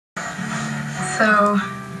So,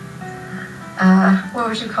 what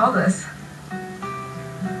would you call this?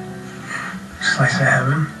 Slice of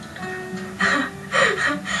heaven.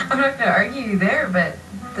 I'm not gonna argue you there, but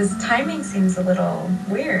this timing seems a little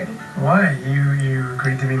weird. Why? You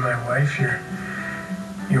agreed to be my wife.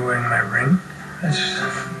 You're wearing my ring. That's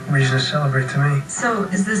reason to celebrate to me. So,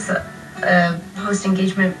 is this a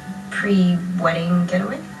post-engagement, pre-wedding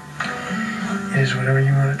getaway? It is whatever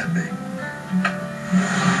you want it to be.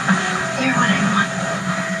 You're what I want.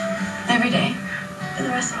 Every day. For the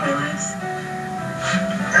rest of our lives.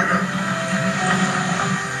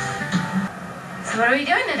 So what are we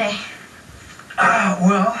doing today?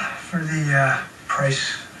 Well, for the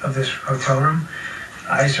price of this hotel room,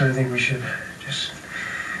 I sort of think we should just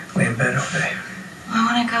lay in bed all day. I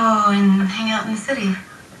want to go and hang out in the city.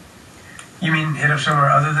 You mean hit up somewhere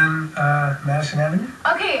other than Madison Avenue?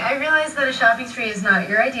 Okay, I realize that a shopping spree is not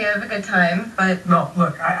your idea of a good time, but... No,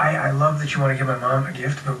 look, I love that you want to give my mom a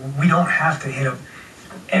gift, but we don't have to hit up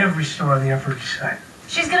every store on the Upper East Side.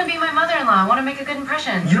 She's going to be my mother-in-law. I want to make a good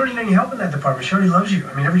impression. You don't need any help in that department. She already loves you.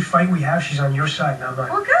 I mean, every fight we have, she's on your side, not mine.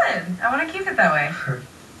 Well, good. I want to keep it that way.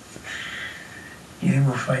 You think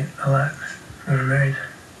we'll fight a lot when we're married?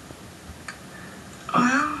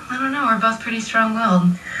 Well, I don't know. We're both pretty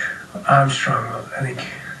strong-willed. I'm strong-willed. I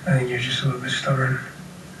think you're just a little bit stubborn.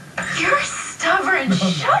 You're stubborn. No,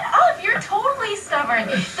 Shut up. You're totally stubborn.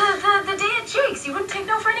 The day at Jake's, you wouldn't take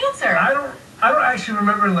no for an answer. I don't actually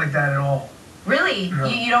remember it like that at all. Really? No.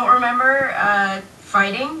 You don't remember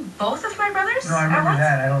fighting both of my brothers? No, I remember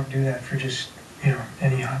that. I don't do that for just,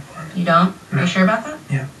 any hot one. You don't? No. Are you sure about that?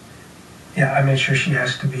 Yeah. Yeah, I made sure she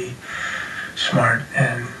has to be smart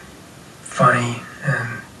and funny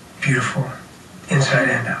and beautiful, inside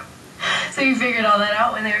and out. So you figured all that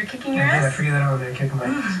out when they were kicking your ass? Yeah, I figured that out when they were kicking my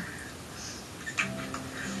ass.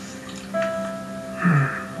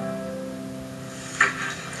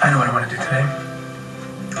 I know what I want to do today.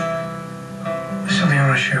 There's something I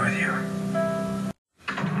want to share with you.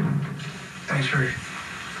 Thanks for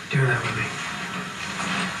doing that with me.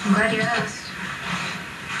 I'm glad you asked.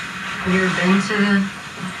 Have you ever been to the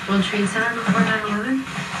World Trade Center before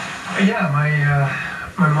 9/11? Yeah,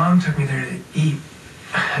 my mom took me there to eat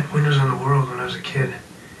at Windows on the World when I was a kid.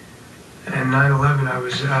 And 9/11, I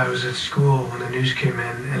was at school when the news came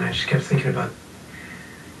in, and I just kept thinking about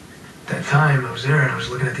that time I was there, and I was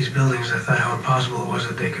looking at these buildings. I thought how impossible it was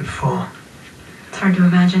that they could fall. It's hard to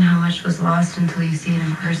imagine how much was lost until you see it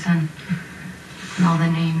in person. And all the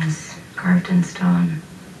names carved in stone.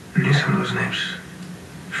 I knew some of those names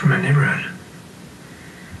from my neighborhood.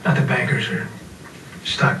 Not the bankers or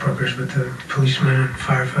stockbrokers, but the policemen and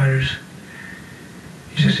firefighters.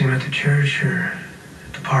 You just see them at the church or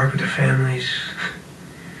at the park with their families.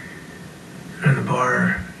 Or in the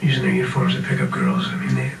bar, using their uniforms to pick up girls. I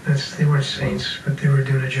mean, they weren't saints, but they were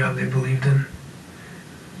doing a job they believed in.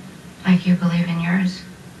 Like you believe in yours?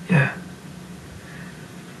 Yeah.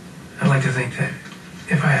 I'd like to think that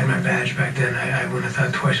if I had my badge back then, I wouldn't have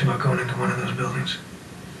thought twice about going into one of those buildings.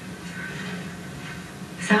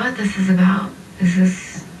 Is that what this is about? Is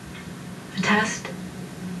this a test?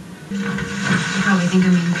 You probably think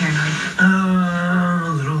I'm being paranoid.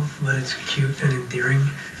 A little, but it's cute and endearing.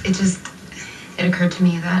 It occurred to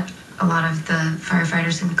me that a lot of the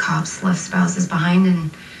firefighters and cops left spouses behind, and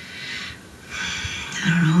I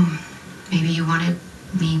don't know, maybe you wanted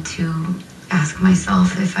me to ask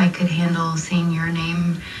myself if I could handle seeing your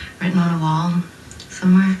name written on a wall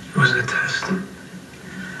somewhere. It wasn't a test.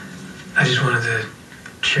 I just wanted to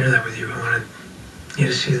share that with you. I wanted you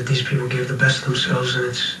to see that these people gave the best of themselves, and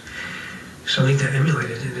it's something to emulate.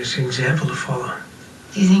 It's an example to follow.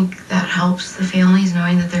 Do you think that helps the families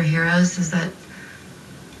knowing that they're heroes? Does that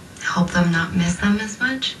help them not miss them as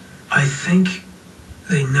much? I think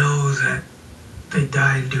they know that they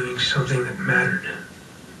died doing something that mattered,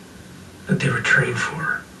 that they were trained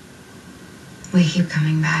for. We keep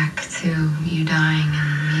coming back to you dying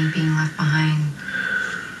and me being left behind.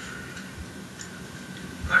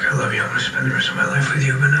 Look, I love you. I'm going to spend the rest of my life with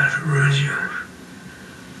you, but not if it ruins you.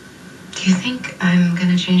 Do you think I'm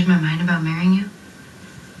going to change my mind about marrying you?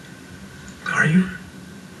 Are you?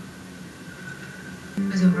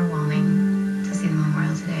 It was overwhelming to see the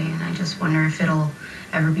memorial today, and I just wonder if it'll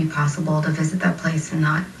ever be possible to visit that place and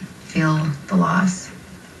not feel the loss.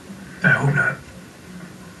 I hope not.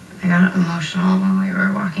 I got emotional when we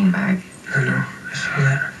were walking back. I know. I saw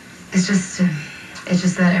that. It's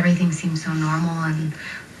just that everything seemed so normal, and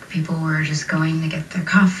people were just going to get their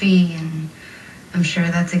coffee, and I'm sure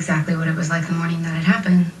that's exactly what it was like the morning that it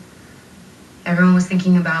happened. Everyone was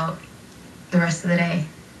thinking about the rest of the day.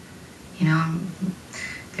 You know,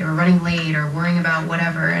 they were running late or worrying about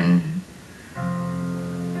whatever. And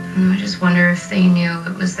I just wonder if they knew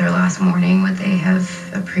it was their last morning, would they have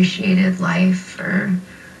appreciated life or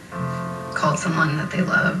called someone that they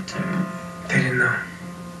loved? Or... They didn't know.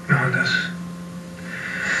 No one does.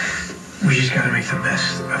 We just gotta make the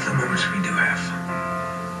best of the moments we do have.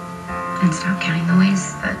 And stop counting the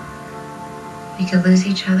ways that we could lose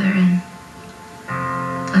each other and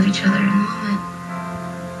love each other in the moment.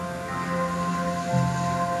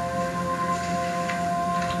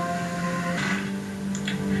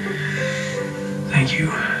 Thank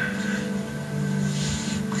you.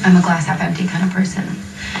 I'm a glass half empty kind of person.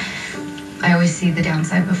 I always see the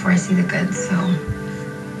downside before I see the good, so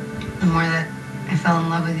the more that I fell in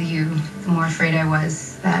love with you, the more afraid I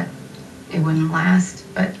was that it wouldn't last.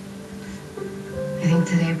 But I think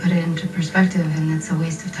today put it into perspective, and it's a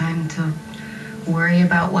waste of time to worry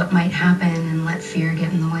about what might happen and let fear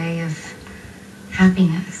get in the way of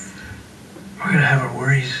happiness. We're gonna have our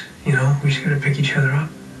worries, you know? We just gotta pick each other up.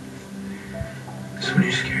 So when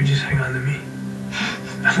you're scared, just hang on to me.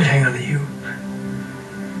 I'm gonna hang on to you.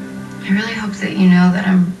 I really hope that you know that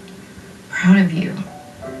I'm proud of you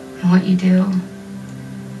and what you do.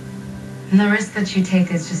 And the risk that you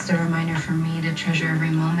take is just a reminder for me to treasure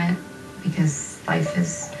every moment, because life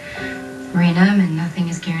is random and nothing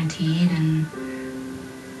is guaranteed, and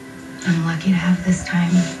I'm lucky to have this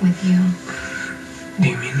time with you. Do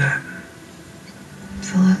you mean that?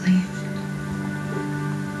 Absolutely.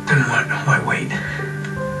 Then what? Why wait?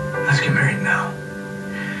 Let's get married now.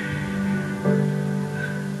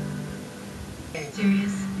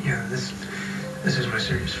 Serious? Yeah, this is my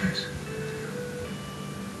serious face.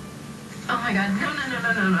 Oh my God,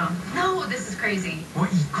 no. No, this is crazy.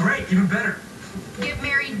 What? Great, even better. Get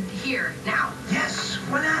married here, now. Yes,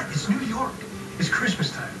 why not? It's New York. It's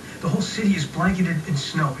Christmas time. The whole city is blanketed in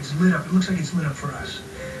snow. It's lit up. It looks like it's lit up for us.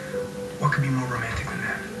 What could be more romantic than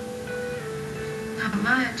that? Not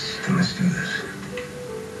much. Then let's do this.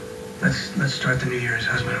 Let's start the new year as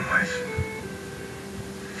husband and wife.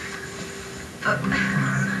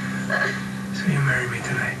 So you marry me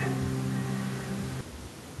tonight.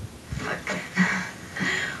 Look,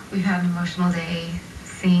 we've had an emotional day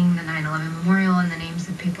seeing the 9/11 memorial and the names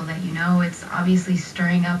of people that you know. It's obviously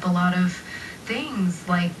stirring up a lot of things,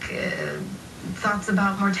 like thoughts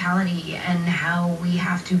about mortality and how we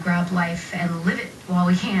have to grab life and live it while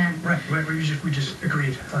we can. Right. We just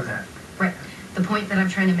agreed on that. Right. The point that I'm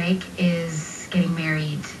trying to make is getting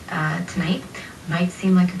married tonight might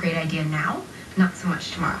seem like a great idea now, not so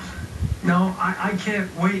much tomorrow. No, I can't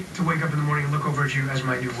wait to wake up in the morning and look over at you as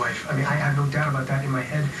my new wife. I mean, I have no doubt about that in my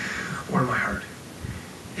head or in my heart.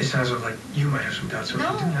 It sounds like you might have some doubts. So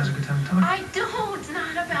No. now's a good time to talk. I don't. It's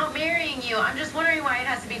not about marrying you. I'm just wondering why it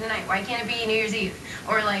has to be tonight. Why can't it be New Year's Eve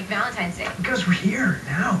or like Valentine's Day? Because we're here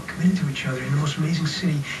now, committed to each other in the most amazing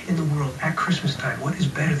city in the world at Christmas time. What is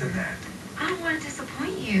better than that? I don't want to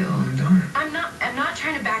disappoint you. Don't. I'm not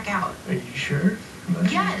trying to back out. Are you sure?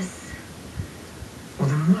 Yes. Well,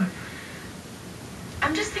 then what?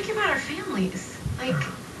 I'm just thinking about our families. Like,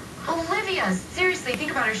 Olivia, seriously, think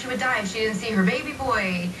about her. She would die if she didn't see her baby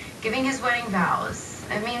boy giving his wedding vows.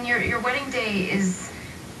 I mean, your wedding day is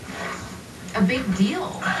a big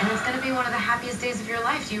deal, and it's going to be one of the happiest days of your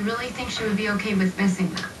life. Do you really think she would be okay with missing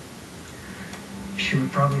that? She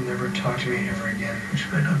would probably never talk to me ever again, which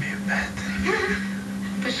might not be a bad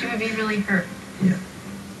thing. But she would be really hurt. Yeah.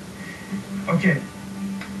 Okay,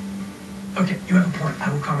 you have a point.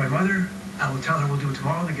 I will call my mother. I will tell her we'll do it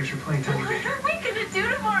tomorrow. That gives her plenty of time to What get here. are we going to do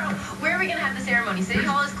tomorrow? Where are we going to have the ceremony? City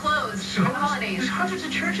Hall is closed for the holidays. There's hundreds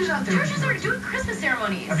of churches out there. Churches are doing Christmas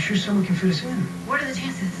ceremonies. I'm sure someone can fit us in. What are the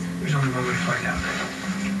chances? There's only one way to find out.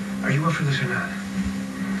 Are you up for this or not?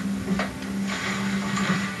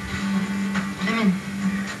 I'm in.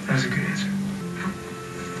 That was a good answer.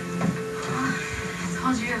 I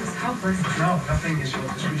told you it was hopeless. No, nothing is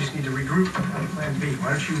hopeless. We just need to regroup on plan B.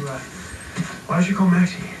 Why don't you call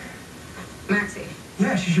Maxie? Maxie.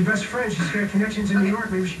 Yeah, she's your best friend. She's got connections in New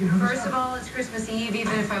York. Maybe she can hook us First of up. all, it's Christmas Eve.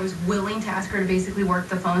 Even if I was willing to ask her to basically work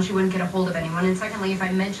the phone, she wouldn't get a hold of anyone. And secondly, if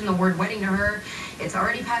I mention the word wedding to her, it's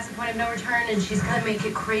already past the point of no return, and she's going to make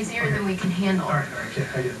it crazier than we can handle. All right, yeah,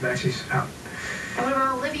 I get it. Maxie's out. And what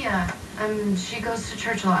about Olivia? She goes to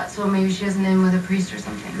church a lot, so maybe she doesn't in with a priest or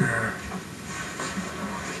something.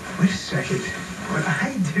 Wait a second. What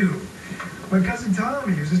I do? My cousin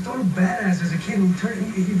Tommy, he was this total badass as a kid, and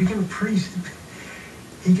he became a priest.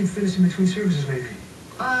 He can fit us in between services, maybe.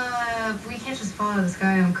 We can't just follow this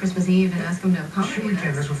guy on Christmas Eve and ask him to accompany Sure we can.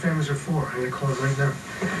 us. That's what families are for. I'm gonna call him right now.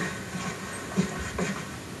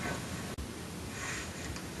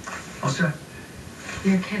 All set?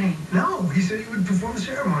 You're kidding. No, he said he would perform the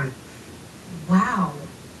ceremony. Wow.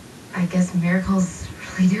 I guess miracles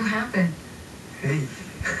really do happen. Hey,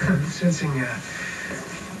 I'm sensing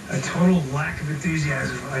a total lack of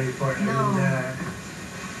enthusiasm on your part. No. I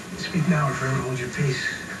mean, speak now or forever hold your peace.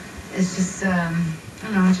 It's just, I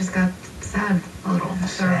don't know, I just got sad a little.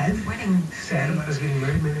 Sad? Our wedding. Sad about us getting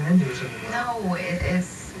married? Maybe I'm doing something wrong. No,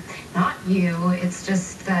 it's not you. It's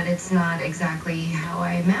just that it's not exactly how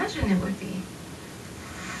I imagined it would be.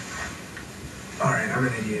 All right, I'm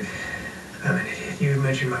an idiot. You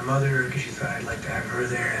mentioned my mother because you thought I'd like to have her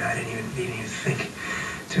there, and I didn't even think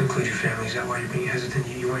to include your family. Is that why you're being hesitant?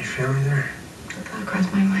 You want your family there? The thought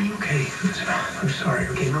crossed my mind. Okay, listen, I'm sorry.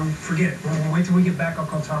 Okay, no, forget it. We'll wait till we get back. I'll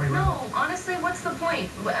call Tommy. No, honestly, what's the point?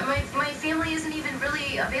 My family isn't even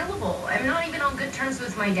really available. I'm not even on good terms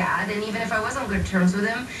with my dad, and even if I was on good terms with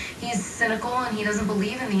him, he's cynical and he doesn't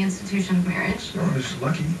believe in the institution of marriage. No, just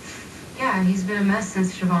lucky. Yeah, he's been a mess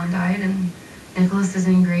since Siobhan died, and Nicholas is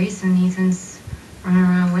in Grace, and Ethan's running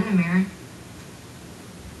around Windermere.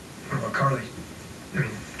 What about Carly? I mean,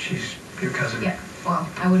 she's your cousin. Yeah, well,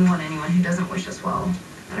 I wouldn't want anyone who doesn't wish us well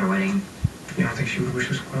at our wedding. You don't think she would wish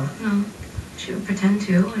us well? No, she would pretend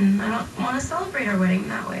to, and I don't want to celebrate our wedding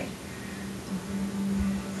that way.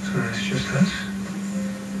 So it's just us?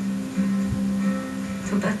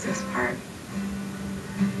 So that's this part.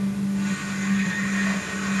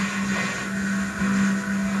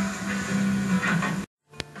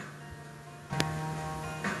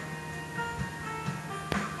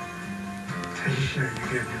 Are you sure you're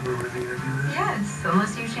good? You're really gonna do this? Yes,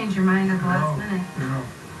 unless you change your mind at the last minute. No, not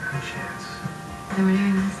a chance. Then we're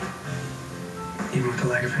doing this. Even with the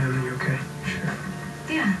lack of family, you okay? Sure.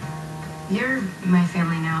 Yeah. You're my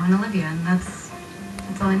family now, and Olivia, and that's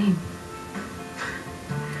all I need.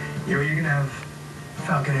 You're gonna have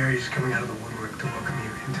falconaries coming out of the woodwork to welcome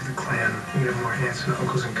you into the clan. You're gonna have more aunts and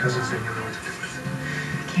uncles and cousins than you'll know what to do with.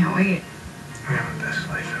 Can't wait. We have the best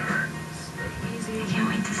life ever. I can't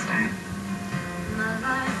wait to start.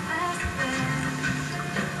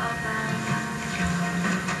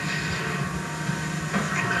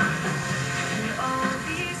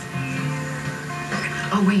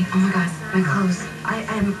 Oh wait, oh my god, my clothes. I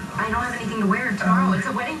don't have anything to wear tomorrow. It's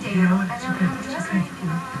a wedding day. You know what? I It's don't okay. have a It's dress or okay. anything.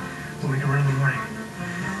 We'll make a run in the morning.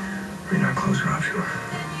 Right now, clothes are optional.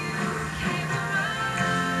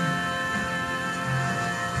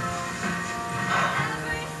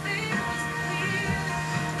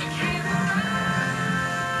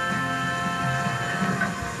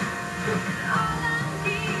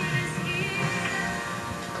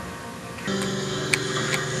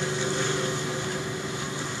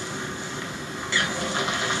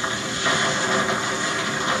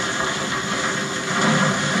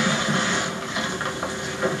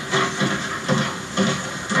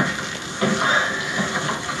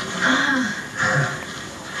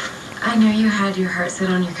 I know you had your heart set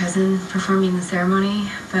on your cousin performing the ceremony,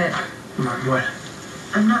 but What?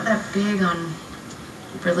 I'm not that big on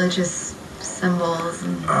religious symbols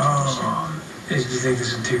and Oh. Do you think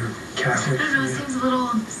this is too Catholic? I don't know, it seems a little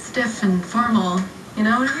stiff and formal. You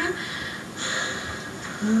know what I mean?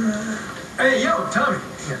 Hey, yo, Tommy.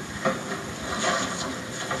 Yeah.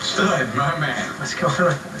 Stud, my man. What's going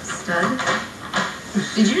on? Stud?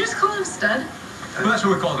 Did you just call him Stud? Well, that's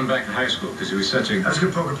what we called him back in high school because he was such a. I was a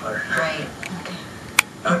good poker player. Right. Okay.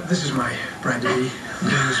 This is my bride-to-be,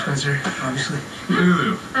 Lulu Spencer, obviously.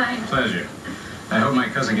 Lulu. Hi. Pleasure. I hope my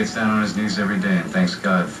cousin gets down on his knees every day and thanks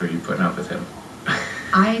God for you putting up with him.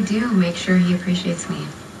 I do make sure he appreciates me.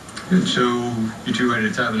 Good. So, you two ready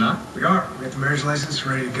to tie the knot? We are. We got the marriage license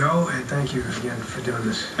ready to go, and thank you again for doing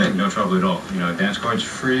this. Hey, no trouble at all. You know, dance card's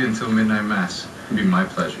free until midnight mass. It'd be my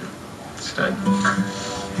pleasure. Stud. I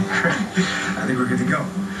think we're good to go.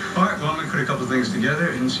 All right, well, I'm going to put a couple things together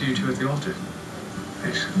and see you two at the altar.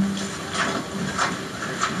 Thanks.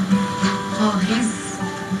 Well, he's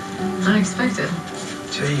unexpected.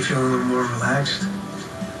 Jay, you feeling a little more relaxed?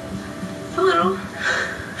 A little.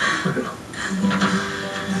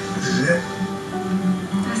 This is it.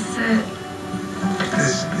 This is it.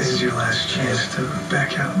 This is your last chance to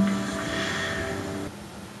back out.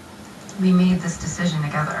 We made this decision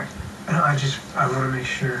together. I want to make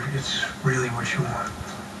sure it's really what you want.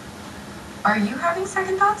 Are you having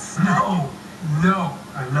second thoughts? No,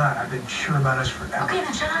 I'm not. I've been sure about us forever. Okay,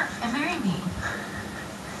 then shut up and marry me.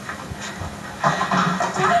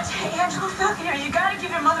 Angela Falconer, you gotta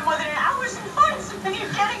give your mother more than an hour's notice when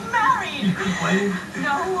you're getting married. You complaining?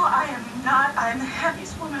 No, I am not. I'm the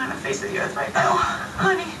happiest woman on the face of the earth right now.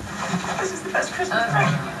 Honey, this is the best Christmas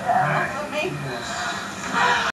present you ever for me.